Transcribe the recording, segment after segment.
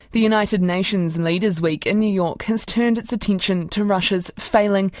The United Nations Leaders' Week in New York has turned its attention to Russia's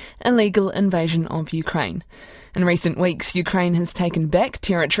failing illegal invasion of Ukraine. In recent weeks, Ukraine has taken back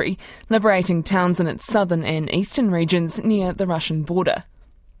territory, liberating towns in its southern and eastern regions near the Russian border.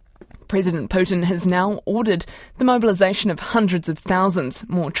 President Putin has now ordered the mobilisation of hundreds of thousands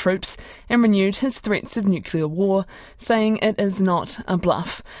more troops and renewed his threats of nuclear war, saying it is not a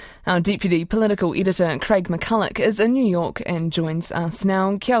bluff. Our deputy political editor Craig McCulloch is in New York and joins us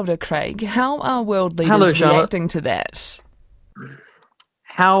now. Kia ora, Craig. How are world leaders reacting to that?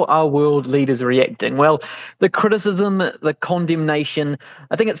 How are world leaders reacting? Well, the criticism, the condemnation,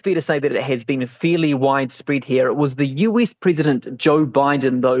 I think it's fair to say that it has been fairly widespread here. It was the US President Joe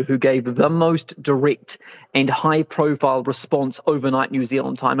Biden, though, who gave the most direct and high-profile response overnight New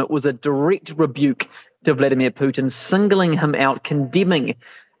Zealand time. It was a direct rebuke to Vladimir Putin, singling him out, condemning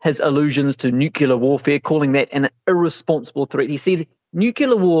his allusions to nuclear warfare, calling that an irresponsible threat. He says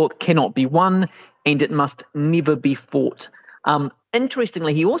nuclear war cannot be won and it must never be fought.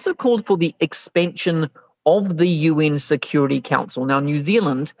 Interestingly, he also called for the expansion of the UN Security Council. Now, New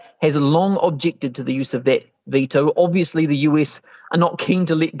Zealand has long objected to the use of that veto. Obviously, the US are not keen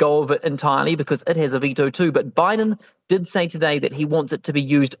to let go of it entirely because it has a veto too. But Biden did say today that he wants it to be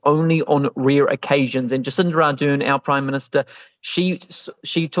used only on rare occasions. And Jacinda Ardern, our Prime Minister, she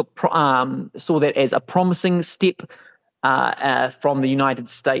saw that as a promising step from the United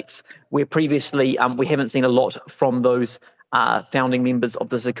States, where previously we haven't seen a lot from those founding members of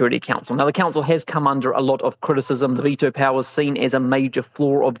the Security Council. Now, the Council has come under a lot of criticism. The veto power is seen as a major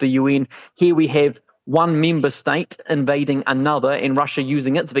flaw of the UN. Here we have one member state invading another and Russia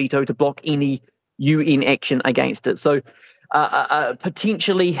using its veto to block any UN action against it. So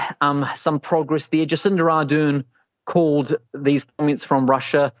potentially some progress there. Jacinda Ardern called these comments from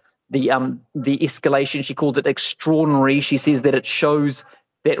Russia, the escalation, she called it extraordinary. She says that it shows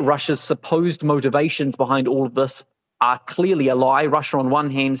that Russia's supposed motivations behind all of this are clearly a lie. Russia on one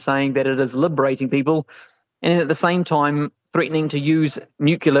hand saying that it is liberating people and at the same time threatening to use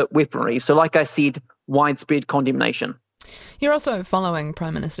nuclear weaponry. So like I said, widespread condemnation. You're also following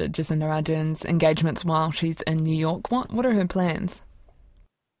Prime Minister Jacinda Ardern's engagements while she's in New York. What are her plans?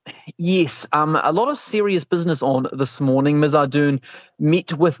 Yes, a lot of serious business on this morning. Ms. Ardern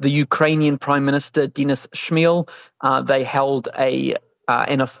met with the Ukrainian Prime Minister Denis Shmyhal. They held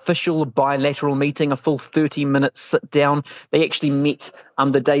an official bilateral meeting, a full 30-minute sit-down. They actually met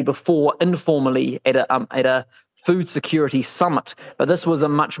the day before informally at a food security summit, but this was a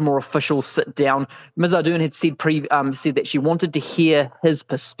much more official sit-down. Ms. Ardern had said that she wanted to hear his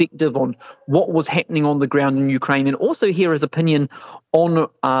perspective on what was happening on the ground in Ukraine and also hear his opinion on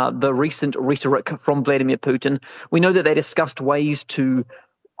the recent rhetoric from Vladimir Putin. We know that they discussed ways to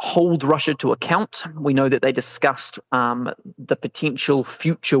hold Russia to account. We know that they discussed the potential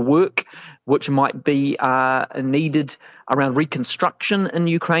future work which might be needed around reconstruction in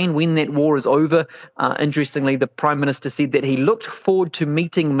Ukraine when that war is over. Interestingly, the Prime Minister said that he looked forward to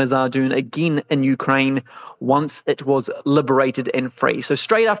meeting Ms. Ardern again in Ukraine once it was liberated and free. So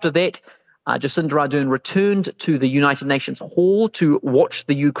straight after that, Jacinda Ardern returned to the United Nations Hall to watch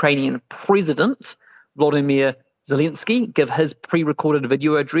the Ukrainian President, Volodymyr Zelensky, give his pre-recorded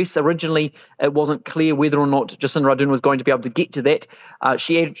video address. Originally, it wasn't clear whether or not Jacinda Ardern was going to be able to get to that.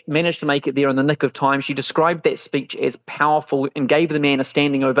 She had managed to make it there in the nick of time. She described that speech as powerful and gave the man a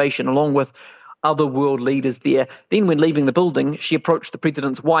standing ovation along with other world leaders there. Then when leaving the building, she approached the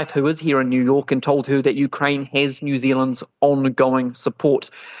president's wife, who is here in New York, and told her that Ukraine has New Zealand's ongoing support.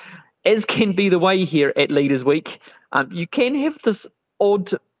 As can be the way here at Leaders Week, you can have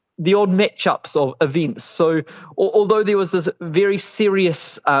the odd matchups of events. So although there was these very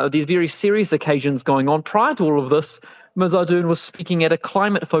serious occasions going on, prior to all of this, Ms. Ardern was speaking at a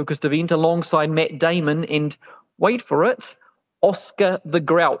climate-focused event alongside Matt Damon and, wait for it, Oscar the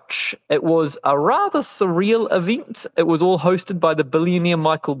Grouch. It was a rather surreal event. It was all hosted by the billionaire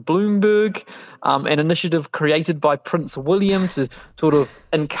Michael Bloomberg, an initiative created by Prince William to sort of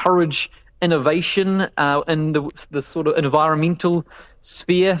encourage innovation in the sort of environmental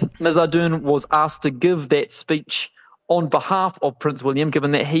sphere. Ms. Ardern was asked to give that speech on behalf of Prince William,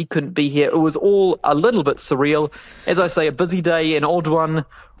 given that he couldn't be here. It was all a little bit surreal. As I say, a busy day, an odd one.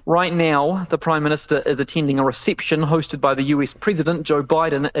 Right now, the Prime Minister is attending a reception hosted by the US President, Joe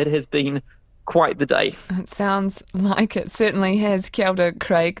Biden. It has been quite the day. It sounds like it certainly has. Kia ora,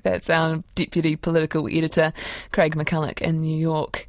 Craig. That's our Deputy Political Editor, Craig McCulloch in New York.